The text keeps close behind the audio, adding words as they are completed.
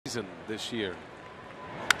this year.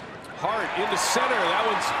 Hart into center. That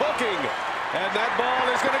one's hooking, and that ball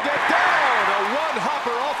is going to get down. A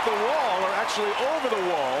one-hopper off the wall, or actually over the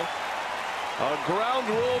wall. A ground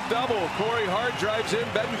rule double. Corey Hart drives in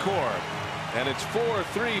Betancourt, and it's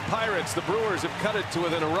 4-3 Pirates. The Brewers have cut it to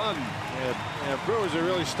within a run. Yeah, Brewers are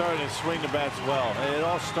really starting to swing the bats well. It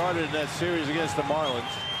all started in that series against the Marlins.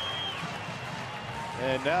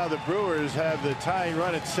 And now the Brewers have the tying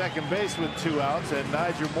run at second base with 2 outs, and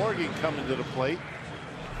Nigel Morgan coming to the plate.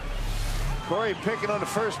 Corey picking on the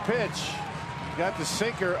first pitch. Got the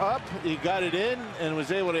sinker up. He got it in and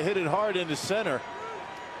was able to hit it hard into center.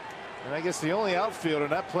 And I guess the only outfielder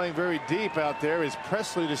not playing very deep out there is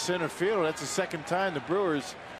Presley, the center fielder. That's the second time the Brewers